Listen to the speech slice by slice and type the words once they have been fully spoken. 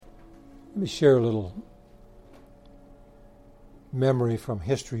Let me share a little memory from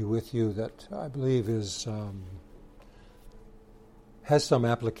history with you that I believe has some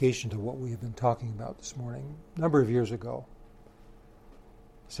application to what we have been talking about this morning. A number of years ago,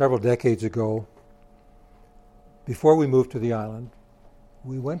 several decades ago, before we moved to the island,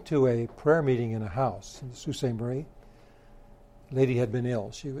 we went to a prayer meeting in a house in Sault Ste. Marie. The lady had been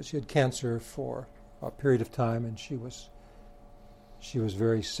ill. She had cancer for a period of time, and she was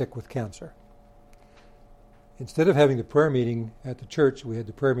very sick with cancer. Instead of having the prayer meeting at the church, we had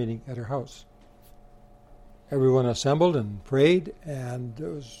the prayer meeting at her house. Everyone assembled and prayed, and there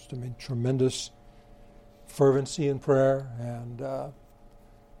was tremendous fervency in prayer and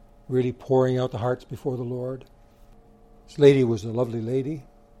really pouring out the hearts before the Lord. This lady was a lovely lady.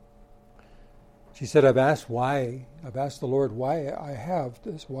 She said, I've asked the Lord why I have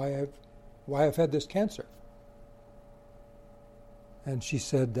this, why I've had this cancer. And she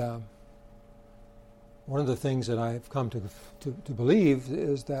said, one of the things that I've come to believe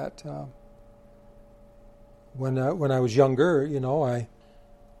is that when I was younger,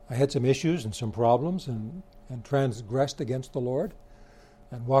 I had some issues and some problems and transgressed against the Lord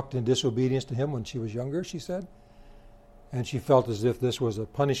and walked in disobedience to Him when she was younger, she said. And she felt as if this was a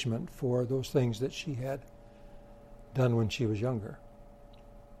punishment for those things that she had done when she was younger.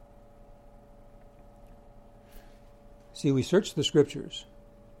 See, we search the Scriptures.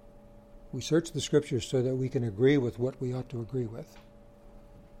 We search the Scriptures so that we can agree with what we ought to agree with,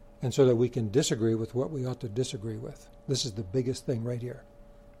 and so that we can disagree with what we ought to disagree with. This is the biggest thing right here.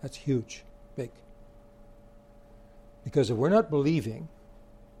 That's huge, big. Because if we're not by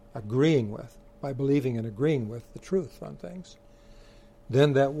believing and agreeing with the truth on things,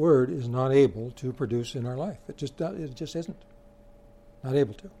 then that word is not able to produce in our life. It just isn't. Not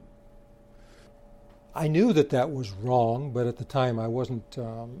able to. I knew that was wrong, but at the time I wasn't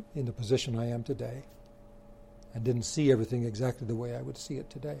in the position I am today. I didn't see everything exactly the way I would see it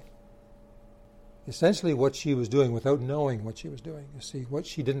today. Essentially what she was doing without knowing what she was doing,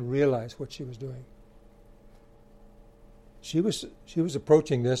 she didn't realize what she was doing. She was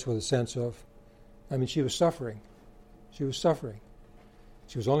approaching this with a sense of, she was suffering. She was suffering.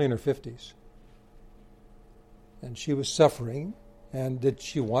 She was only in her 50s. And she was suffering. And did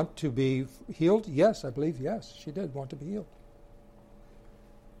she want to be healed? Yes, I believe yes, she did want to be healed.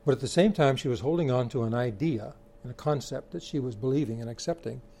 But at the same time, she was holding on to an idea and a concept that she was believing and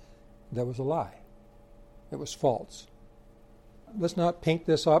accepting that was a lie. It was false. Let's not paint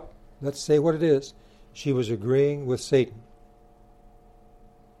this up. Let's say what it is. She was agreeing with Satan.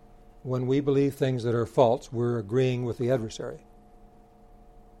 When we believe things that are false, we're agreeing with the adversary.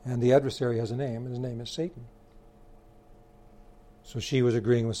 And the adversary has a name, and his name is Satan. So she was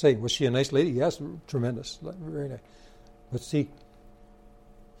agreeing with Satan. Was she a nice lady? Yes, tremendous. Very nice. But see,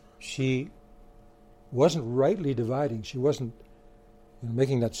 she wasn't rightly dividing. She wasn't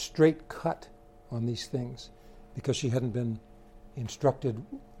making that straight cut on these things because she hadn't been instructed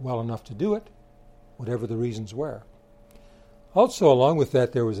well enough to do it, whatever the reasons were. Also, along with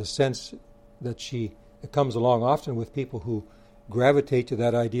that, there was a sense that comes along often with people who gravitate to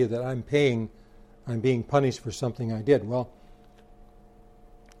that idea that I'm being punished for something I did. Well,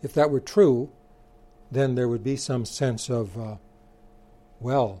 if that were true, then there would be some sense of,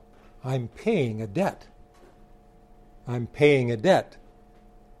 I'm paying a debt. I'm paying a debt.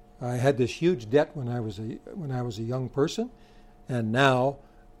 I had this huge debt when I was a young person, and now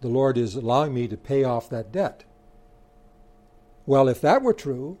the Lord is allowing me to pay off that debt. Well, if that were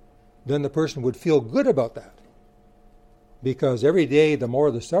true, then the person would feel good about that. Because every day, the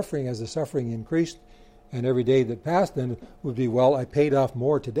more the suffering, as the suffering increased, and every day that passed then would be, I paid off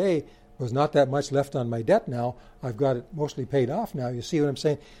more today. There's not that much left on my debt now. I've got it mostly paid off now. You see what I'm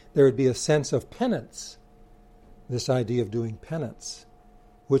saying? There would be a sense of penance. This idea of doing penance,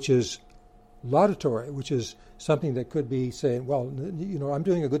 which is laudatory, which is something that could be saying, I'm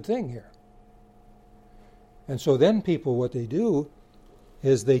doing a good thing here. And so then people, what they do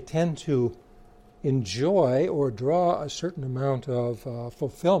is they tend to enjoy or draw a certain amount of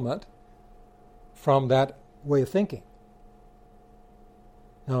fulfillment from that way of thinking.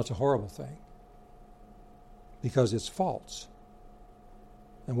 Now, it's a horrible thing because it's false.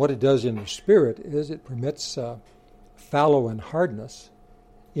 And what it does in the spirit is it permits fallow and hardness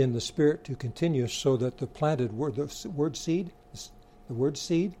in the spirit to continue so that the planted word, the word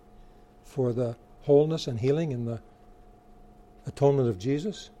seed for the wholeness and healing in the atonement of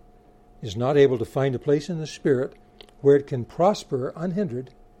Jesus is not able to find a place in the spirit where it can prosper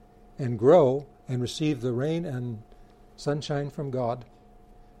unhindered and grow and receive the rain and sunshine from God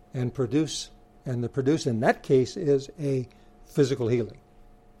and produce. And the produce in that case is a physical healing.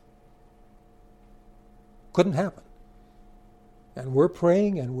 Couldn't happen. And we're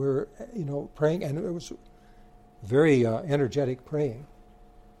praying, and we're praying, and it was very energetic praying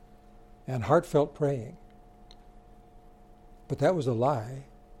and heartfelt praying. But that was a lie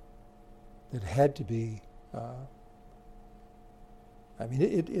that had to be,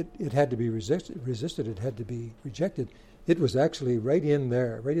 it had to be resisted, it had to be rejected. It was actually right in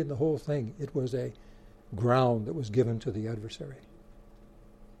there, right in the whole thing. It was a ground that was given to the adversary.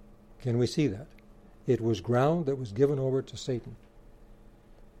 Can we see that? It was ground that was given over to Satan.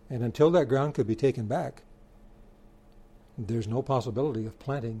 And until that ground could be taken back, there's no possibility of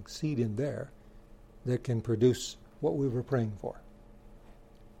planting seed in there that can produce what we were praying for.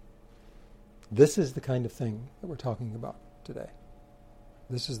 This is the kind of thing that we're talking about today.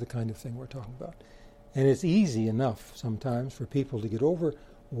 This is the kind of thing we're talking about. And it's easy enough sometimes for people to get over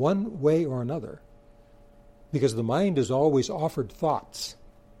one way or another, because the mind is always offered thoughts.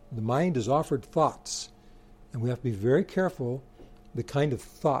 The mind is offered thoughts. And we have to be very careful the kind of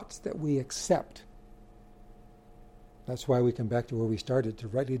thoughts that we accept. That's why we come back to where we started, to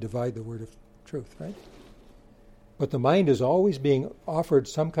rightly divide the word of truth, right? But the mind is always being offered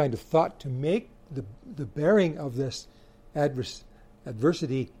some kind of thought to make the bearing of this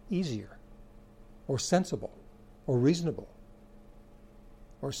adversity easier, or sensible, or reasonable,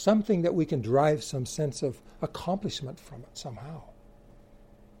 or something that we can derive some sense of accomplishment from it somehow.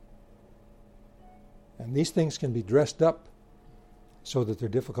 And these things can be dressed up so that they're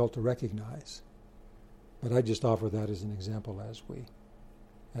difficult to recognize. But I just offer that as an example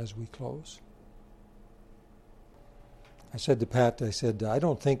as we close. I said to Pat, I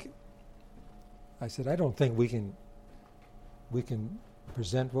don't think we can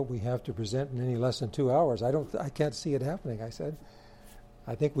present what we have to present in any less than 2 hours. I can't see it happening, I said.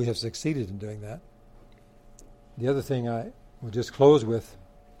 I think we have succeeded in doing that. The other thing I will just close with,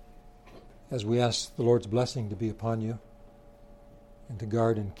 as we ask the Lord's blessing to be upon you and to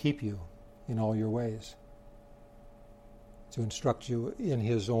guard and keep you in all your ways, to instruct you in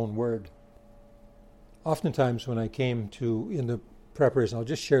His own word. Oftentimes when I came to, in the preparation, I'll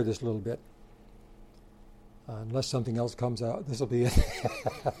just share this a little bit. Unless something else comes out, this will be it.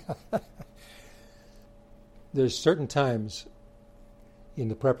 There's certain times in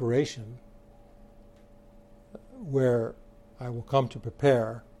the preparation where I will come to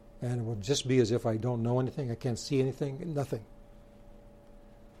prepare, and it will just be as if I don't know anything, I can't see anything, nothing.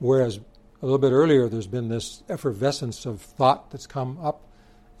 Whereas a little bit earlier, there's been this effervescence of thought that's come up,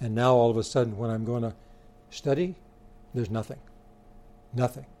 and now all of a sudden, when I'm going to study, there's nothing.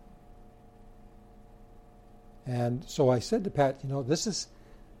 Nothing. And so I said to Pat,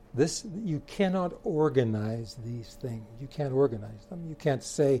 this you cannot organize these things. You can't organize them. You can't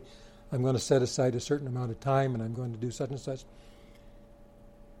say, I'm going to set aside a certain amount of time and I'm going to do such and such.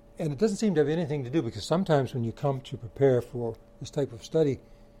 And it doesn't seem to have anything to do, because sometimes when you come to prepare for this type of study,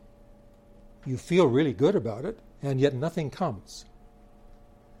 you feel really good about it, and yet nothing comes.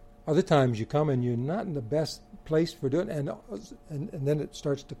 Other times you come and you're not in the best place for doing it, and then it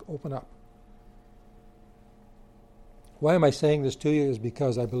starts to open up. Why am I saying this to you? Is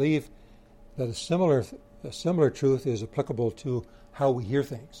because I believe that a similar truth is applicable to how we hear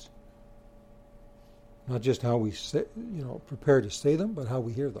things. Not just how we prepare to say them, but how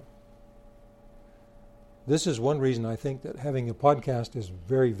we hear them. This is one reason I think that having a podcast is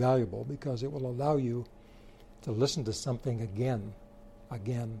very valuable, because it will allow you to listen to something again,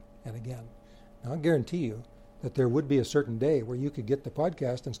 and again. Now, I guarantee you that there would be a certain day where you could get the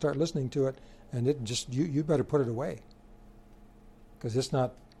podcast and start listening to it, and it just you better put it away, because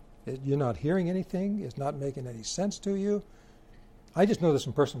you're not hearing anything. It's not making any sense to you. I just know this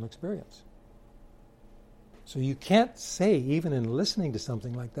from personal experience. So you can't say, even in listening to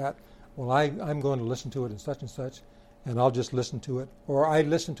something like that, well, I'm going to listen to it in such and such, and I'll just listen to it, or I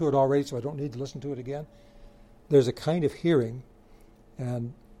listened to it already, so I don't need to listen to it again. There's a kind of hearing,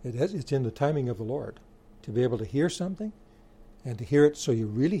 and it's in the timing of the Lord to be able to hear something, and to hear it so you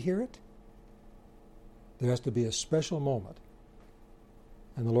really hear it. There has to be a special moment,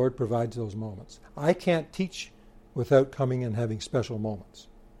 and the Lord provides those moments. I can't teach without coming and having special moments.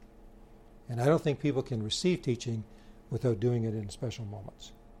 And I don't think people can receive teaching without doing it in special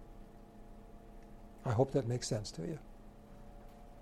moments. I hope that makes sense to you.